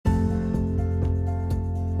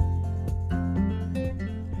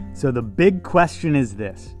So the big question is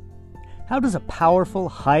this: how does a powerful,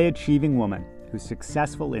 high-achieving woman who's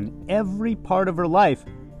successful in every part of her life,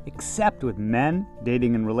 except with men,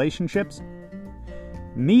 dating, and relationships,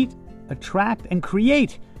 meet, attract, and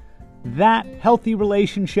create that healthy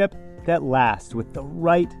relationship that lasts with the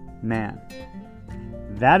right man?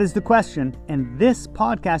 That is the question, and this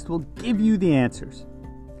podcast will give you the answers.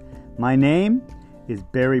 My name is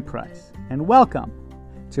Barry Price, and welcome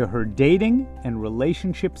to Her Dating and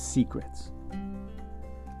Relationship Secrets.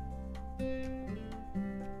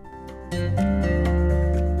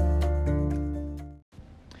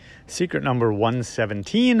 Secret number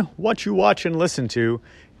 117, what you watch and listen to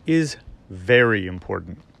is very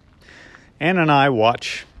important. Ann and I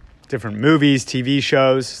watch different movies, TV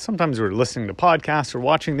shows. Sometimes we're listening to podcasts or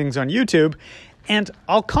watching things on YouTube, and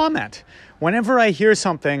I'll comment. Whenever I hear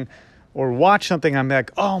something or watch something, I'm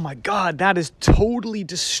like, oh my God, that is totally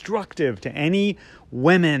destructive to any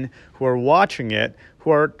women who are watching it, who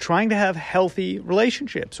are trying to have healthy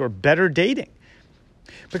relationships or better dating.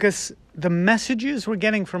 Because the messages we're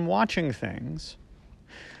getting from watching things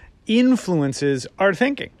influences our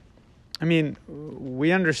thinking. I mean,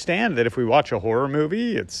 we understand that if we watch a horror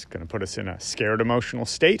movie, it's going to put us in a scared, emotional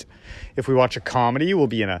state. If we watch a comedy, we'll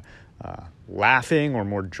be in a laughing or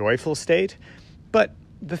more joyful state. But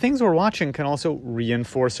the things we're watching can also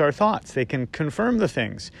reinforce our thoughts. They can confirm the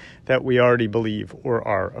things that we already believe or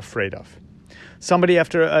are afraid of. Somebody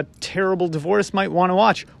after a terrible divorce might want to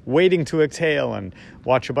watch Waiting to Exhale and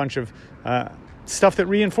watch a bunch of stuff that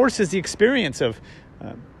reinforces the experience of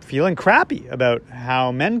feeling crappy about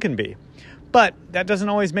how men can be. But that doesn't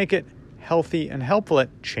always make it healthy and helpful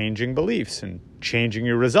at changing beliefs and changing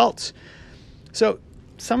your results. So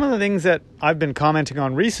some of the things that I've been commenting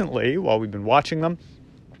on recently while we've been watching them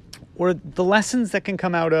were the lessons that can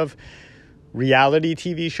come out of reality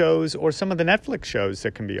TV shows or some of the Netflix shows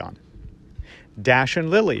that can be on. Dash and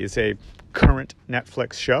Lily is a current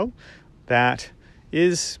Netflix show that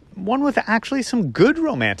is one with actually some good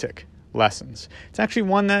romantic lessons. It's actually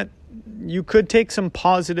one that you could take some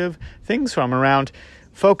positive things from around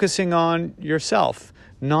focusing on yourself,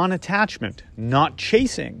 non-attachment, not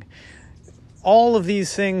chasing. All of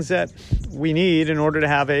these things that we need in order to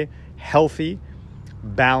have a healthy,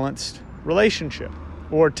 balanced relationship,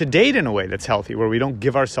 or to date in a way that's healthy, where we don't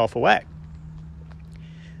give ourselves away.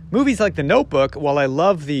 Movies like The Notebook, while I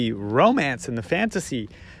love the romance and the fantasy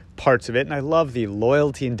parts of it, and I love the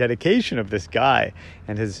loyalty and dedication of this guy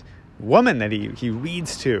and his woman that he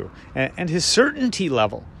reads to, and his certainty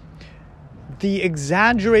level, the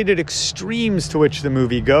exaggerated extremes to which the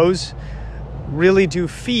movie goes really do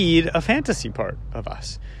feed a fantasy part of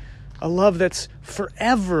us. A love that's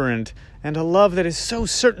forever and a love that is so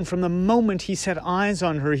certain from the moment he set eyes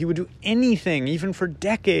on her, he would do anything, even for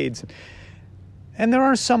decades. And there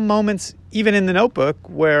are some moments, even in The Notebook,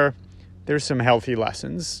 where there's some healthy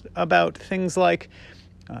lessons about things like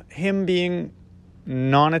him being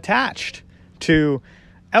non-attached to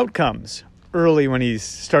outcomes early when he's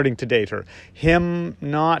starting to date her. Him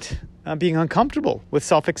not being uncomfortable with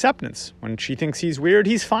self-acceptance. When she thinks he's weird,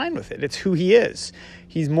 he's fine with it. It's who he is.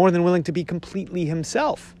 He's more than willing to be completely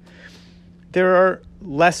himself. There are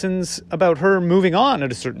lessons about her moving on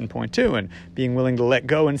at a certain point too, and being willing to let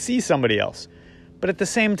go and see somebody else. But at the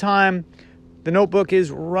same time, The Notebook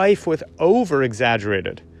is rife with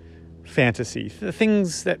over-exaggerated fantasy, the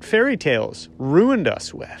things that fairy tales ruined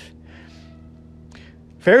us with.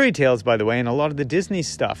 Fairy tales, by the way, and a lot of the Disney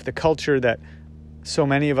stuff, the culture that so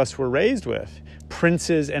many of us were raised with,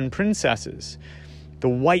 princes and princesses, the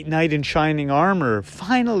white knight in shining armor,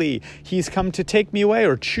 finally, he's come to take me away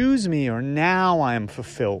or choose me, or now I am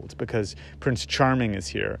fulfilled because Prince Charming is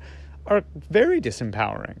here, are very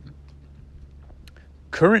disempowering.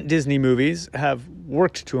 Current Disney movies have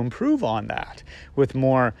worked to improve on that with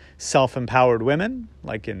more self-empowered women,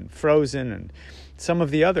 like in Frozen and some of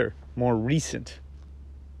the other more recent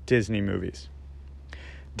Disney movies.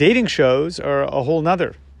 Dating shows are a whole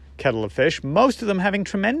nother kettle of fish, most of them having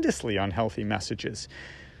tremendously unhealthy messages.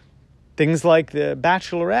 Things like The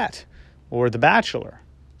Bachelorette or The Bachelor,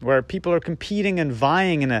 where people are competing and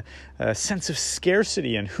vying in a sense of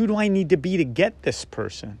scarcity and who do I need to be to get this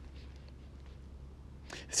person?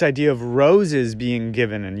 This idea of roses being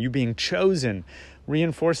given and you being chosen,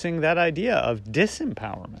 reinforcing that idea of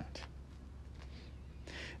disempowerment.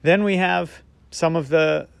 Then we have some of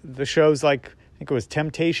the shows like, I think it was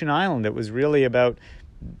Temptation Island, that was really about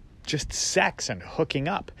just sex and hooking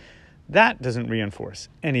up. That doesn't reinforce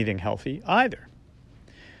anything healthy either.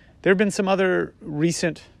 There have been some other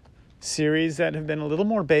recent series that have been a little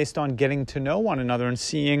more based on getting to know one another and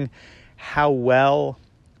seeing how well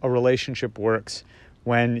a relationship works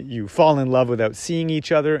when you fall in love without seeing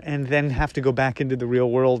each other and then have to go back into the real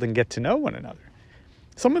world and get to know one another.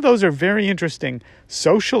 Some of those are very interesting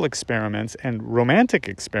social experiments and romantic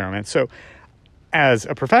experiments. So as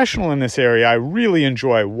a professional in this area, I really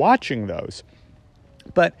enjoy watching those.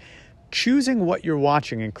 But choosing what you're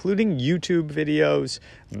watching, including YouTube videos,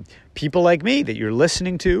 people like me that you're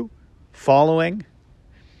listening to, following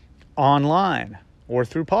online or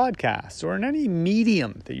through podcasts or in any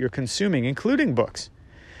medium that you're consuming, including books,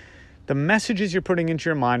 the messages you're putting into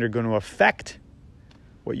your mind are going to affect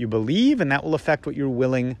what you believe, and that will affect what you're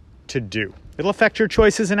willing to do. It'll affect your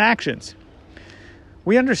choices and actions.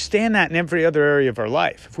 We understand that in every other area of our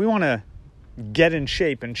life. If we want to get in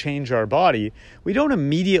shape and change our body, we don't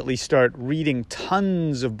immediately start reading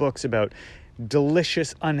tons of books about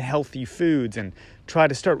delicious, unhealthy foods and try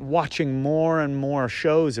to start watching more and more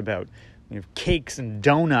shows about cakes and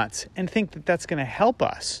donuts and think that that's going to help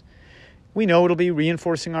us. We know it'll be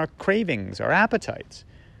reinforcing our cravings, our appetites.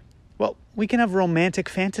 Well, we can have romantic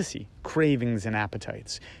fantasy cravings and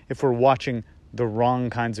appetites if we're watching the wrong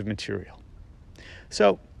kinds of material.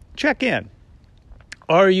 So check in.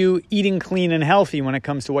 Are you eating clean and healthy when it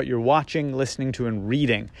comes to what you're watching, listening to, and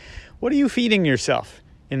reading? What are you feeding yourself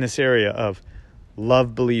in this area of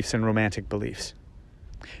love beliefs and romantic beliefs?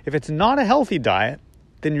 If it's not a healthy diet,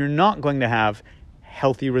 then you're not going to have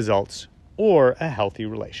healthy results or a healthy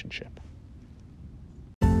relationship.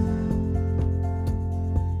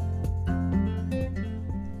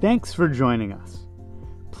 Thanks for joining us.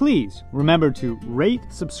 Please remember to rate,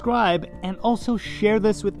 subscribe, and also share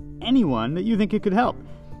this with anyone that you think it could help,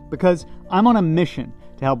 because I'm on a mission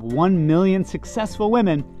to help 1 million successful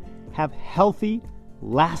women have healthy,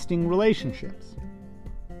 lasting relationships.